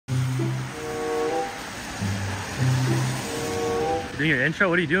Doing your intro?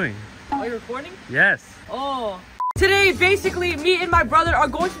 What are you doing? Are you recording? Yes. Oh. Today, basically, me and my brother are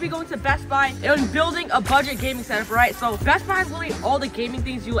going to be going to Best Buy and building a budget gaming setup, right? So Best Buy is really all the gaming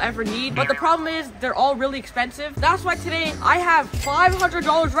things you'll ever need, but the problem is they're all really expensive. That's why today I have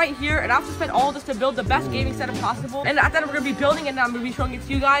 $500 right here, and I have to spend all this to build the best gaming setup possible. And at that, we're gonna be building it, and I'm gonna be showing it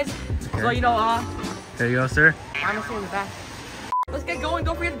to you guys. Okay. So you know, there you go, sir. I'm gonna stay in the back. Let's get going.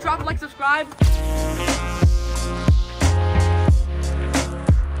 Don't forget to drop a like, subscribe.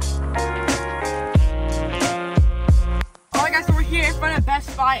 So we're here in front of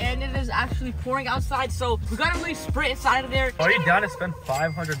Best Buy and it is actually pouring outside, so we gotta really sprint inside of there. Are you down to spend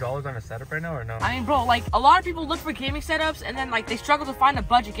 $500 on a setup right now or no? I mean, bro, like a lot of people look for gaming setups and then like they struggle to find a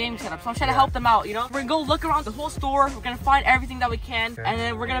budget gaming setup, so I'm trying to help them out, you know? We're gonna go look around the whole store, we're gonna find everything that we can, and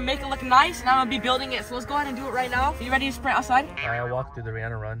then we're gonna make it look nice, and I'm gonna be building it. So let's go ahead and do it right now. Are you ready to sprint outside? I'll walk through the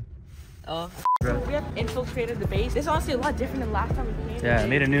Rihanna run. Oh. So we have infiltrated the base. It's honestly a lot different than last time we came. Yeah, I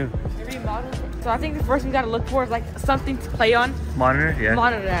made it new. Remodeled it. So I think the first thing we gotta look for is like something to play on. Monitor, yeah.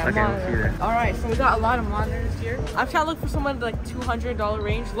 Monitor, yeah. Okay, monitor. we'll see that. All right, so we got a lot of monitors here. I'm trying to look for someone like $200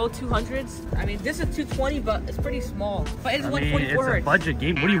 range, low 200s. I mean, this is 220, but it's pretty small. But it's 144 hertz. It's a budget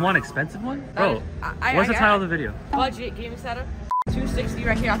game. What do you want, expensive one? Bro, what's the title of the video? Budget gaming setup. 260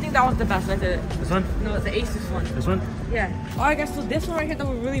 right here. I think that one's the best. Right there. This one? No, the Asus one. This one? Yeah. Alright guys, so this one right here that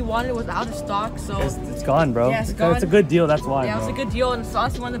we really wanted was out of stock, so it's gone, bro. Yeah, it's gone. It's a good deal, that's why. Yeah, bro. It's a good deal, and it's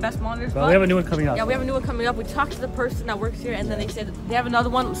honestly one of the best monitors. But we have a new one coming up. Yeah, we have a new one coming up. We talked to the person that works here, and then they said they have another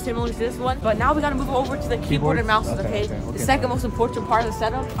one similar to this one. But now we gotta move over to the keyboard and mouse. Okay. The second most important part of the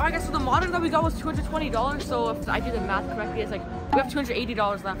setup. Alright guys, so the monitor that we got was $220. So if I do the math correctly, it's like we have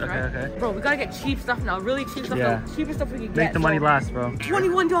 $280 left, right? Okay. Bro, we gotta get cheap stuff now. Really cheap stuff. Yeah. The cheapest stuff we can get. Make the money last, bro.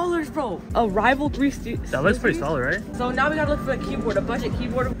 $21, bro. A rival 3 That looks pretty solid, right? So now we gotta look for a keyboard, a budget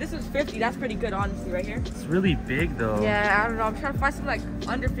keyboard. This is 50. That's pretty good, honestly, right here. It's really big, though. Yeah, I don't know. I'm trying to find something like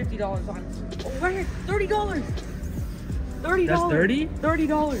under $50, honestly. Oh, right here, $30. $30. That's 30? $30.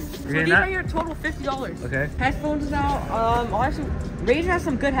 So these right here, total $50. Okay. Headphones now. Honestly, Razer has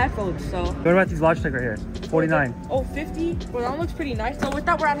some good headphones. So. What about these Logitech right here? 49. Oh, 50. Well, that one looks pretty nice. So with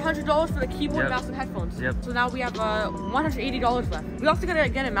that, we're at $100 for the keyboard, mouse, and headphones. Yep. So now we have $180 left. We also gotta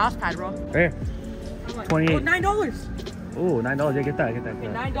get a mouse pad, bro. Right here. 28. Oh, $9. Oh, $9. Yeah, get that. Okay,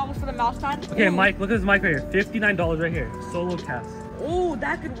 $9 for the mouse pad. Okay, Ooh. Mike, look at this mic right here. $59 right here. Solo cast. Oh,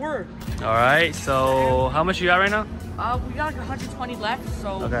 that could work. All right, so how much you got right now? We got like 120 left,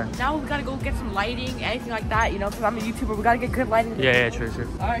 so okay. Now we gotta go get some lighting, anything like that, you know, because I'm a YouTuber, we gotta get good lighting. Yeah, true.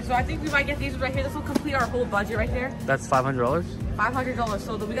 Alright, so I think we might get these right here. This will complete our whole budget right there. That's $500? $500.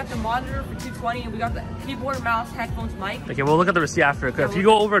 So we got the monitor for $220, and we got the keyboard, mouse, headphones, mic. Okay, we'll look at the receipt after, because if you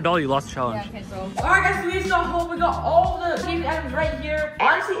go over $1, you lost the challenge. Yeah, okay, so. Alright guys, so we just got home. We got all the gaming items right here.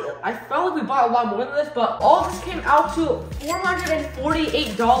 Honestly, I felt like we bought a lot more than this, but all this came out to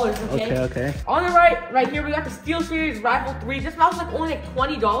 $448, Okay. On the right here, we got the SteelSeries Rifle 3. This mouse is like only like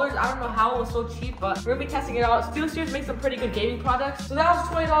 $20. I don't know how it was so cheap, but we're gonna be testing it out. SteelSeries makes some pretty good gaming products. So that was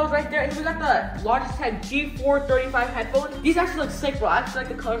 $20 right there. And we got the Logitech G435 headphones. These actually look sick, bro. I actually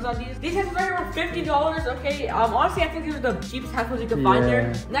like the colors on these. These headphones right here were $50, okay? Honestly, I think these are the cheapest headphones you can find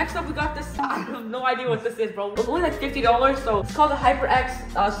there. Next up, we got this. I have no idea what this is, bro. It's only like $50, so it's called the HyperX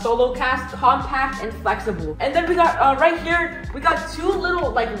Solo Cast, compact and flexible. And then we got right here, we got two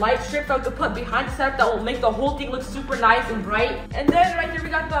little like light strips that we could put behind the setup that will make the whole thing look super nice and bright. And then right here we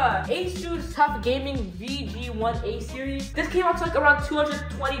got the Asus Tough Gaming VG1A series. This came out to like around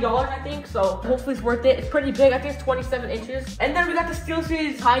 $220, I think, so hopefully it's worth it. It's pretty big. I think it's 27 inches. And then we got the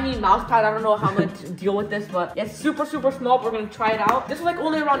SteelSeries tiny mouse pad. I don't know how I'm gonna deal with this, but it's super small, but we're gonna try it out. This was like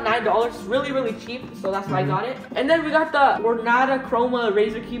only around $9. It's really cheap, so that's why I got it. And then we got the Ornata Chroma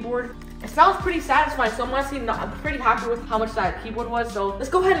Razer keyboard. It sounds pretty satisfying, so I'm pretty happy with how much that keyboard was. So let's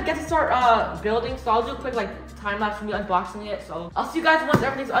go ahead and get to start building. So I'll do a quick like time lapse of me unboxing it. So I'll see you guys once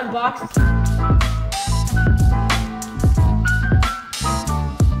everything's unboxed.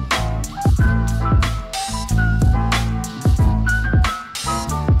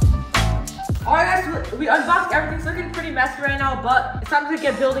 Alright guys, we unboxed everything. It's looking pretty messy right now, but it's time to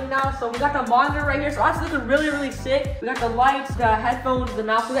get building now. So we got the monitor right here. So it's looking really sick. We got the lights, the headphones, the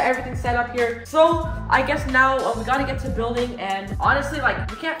mouse. We got everything set up here. So I guess now we gotta get to building. And honestly, like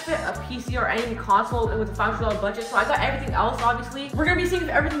we can't fit a PC or any console with a $500 budget. So I got everything else. Obviously, we're gonna be seeing if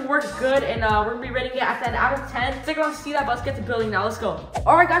everything works good, and we're gonna be rating it at 10 out of 10. Stick around to see that, but let's get to building now. Let's go.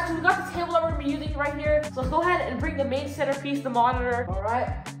 Alright guys, so we got the table that we're gonna be using right here. So let's go ahead and bring the main centerpiece, the monitor. Alright.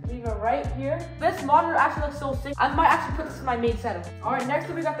 even right here. This monitor actually looks so sick. I might actually put this in my main setup. All right, next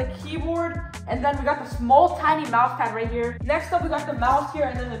up we got the keyboard, and then we got the small tiny mouse pad right here. Next up we got the mouse here,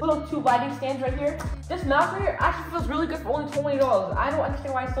 and then the little 2 lighting stands right here. This mouse right here actually feels really good for only $20. I don't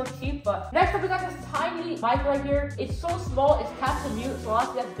understand why it's so cheap, but next up we got this tiny mic right here. It's so small, it's tap to mute, so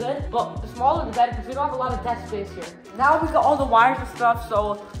honestly that's good, but the smaller the better because we don't have a lot of desk space here. Now we got all the wires and stuff,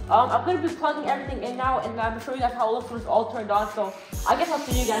 so I'm going to be plugging everything in now, and I'm going to show you guys how it looks when it's all turned on, so I guess I'll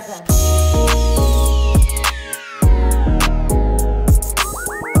see you guys then.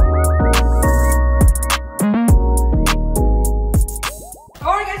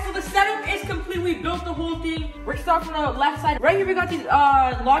 Alright guys, so the setup is complete. We built the whole thing. We're starting from the left side. Right here we got these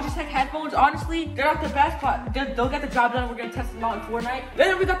Logitech headphones. Honestly, they're not the best, but they'll get the job done. We're going to test them out in Fortnite.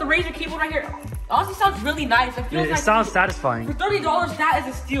 Then we got the Razer keyboard right here. Honestly, sounds really nice. It sounds satisfying. For $30, that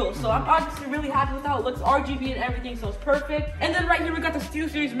is a steal. So I'm honestly really happy with how it looks. RGB and everything, so it's perfect. And then right here we got the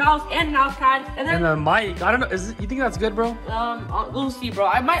SteelSeries mouse and mouse pad. And then the mic. I don't know. You think that's good, bro? We'll see, bro.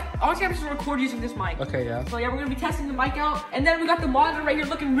 Honestly, I'm just gonna record using this mic. Okay, yeah. So yeah, we're gonna be testing the mic out. And then we got the monitor right here,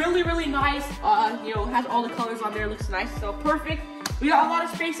 looking really, really nice. You know, has all the colors on there. Looks nice. So perfect. We got a lot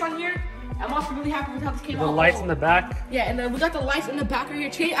of space on here. I'm also really happy with how this came out. The lights in the back. Yeah, and then we got the lights in the back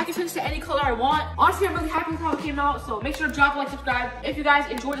right here. I can change to any color I want. Honestly, I'm really happy with how it came out. So make sure to drop a like, subscribe if you guys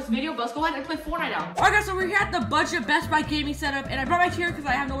enjoyed this video. But let's go ahead and play Fortnite now. Alright guys, so we're here at the budget Best Buy gaming setup. And I brought my chair because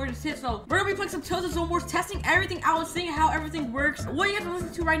I have nowhere to sit. So we're going to be playing some Tales of Zone Wars, testing everything out, seeing how everything works. What you guys are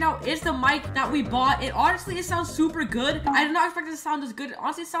listening to right now is the mic that we bought. It honestly, it sounds super good. I did not expect it to sound as good.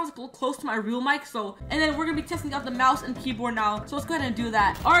 Honestly, it sounds close to my real mic. So, and then we're going to be testing out the mouse and keyboard now. So let's go ahead and do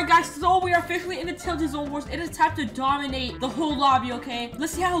that. Alright guys, so we are officially in the Tales of Zone Wars. It is time to dominate the whole lobby, okay?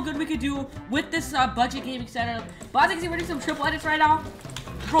 Let's see how good we could do with this budget gaming setup. But I think we're doing some triple edits right now.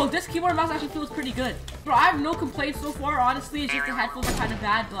 Bro, this keyboard and mouse actually feels pretty good. Bro, I have no complaints so far, honestly. It's just the headphones are kind of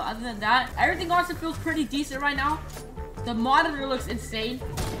bad, but other than that, everything honestly feels pretty decent right now. The monitor looks insane.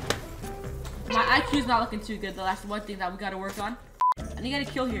 My IQ is not looking too good, though. That's one thing that we gotta work on. I need to get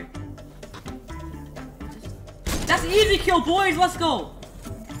a kill here. That's an easy kill, boys. Let's go.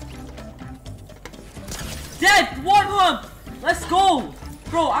 Dead! One hump! Let's go!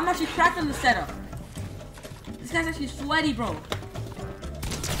 Bro, I'm actually cracked on the setup. This guy's actually sweaty, bro.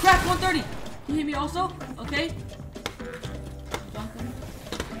 Crack 130! He hit me also? Okay.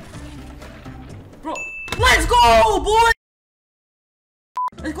 Bro, let's go, boy!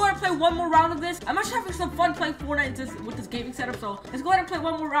 Let's go ahead and play one more round of this. I'm actually having some fun playing Fortnite with this gaming setup, so let's go ahead and play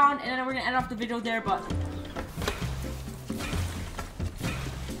one more round, and then we're gonna end off the video there, but...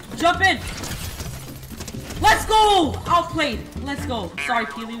 Jump in! Let's go! Outplayed. Let's go. Sorry,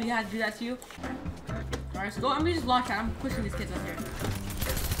 Keely, we had to do that to you. Alright, so go. Let me just launch out. I'm pushing these kids up here.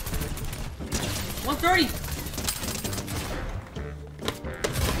 130.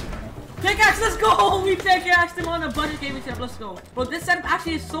 Pickaxe, let's go! We pickaxed him on a budget gaming setup. Let's go. Bro, this setup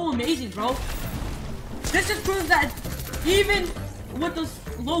actually is so amazing, bro. This just proves that even with those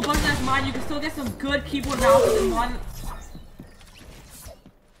low budget as mine, you can still get some good keyboard mouse and monitor.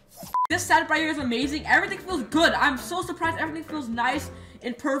 This setup right here is amazing. Everything feels good. I'm so surprised everything feels nice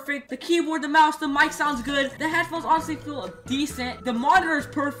and perfect. The keyboard, the mouse, the mic sounds good. The headphones honestly feel decent. The monitor is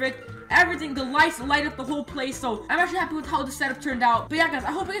perfect. Everything, the lights light up the whole place. So I'm actually happy with how the setup turned out. But yeah guys,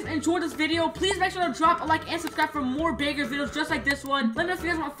 I hope you guys enjoyed this video. Please make sure to drop a like and subscribe for more bigger videos just like this one. Let me know if you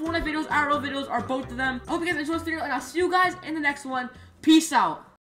guys want Fortnite videos, IRL videos, or both of them. I hope you guys enjoyed this video, and I'll see you guys in the next one. Peace out.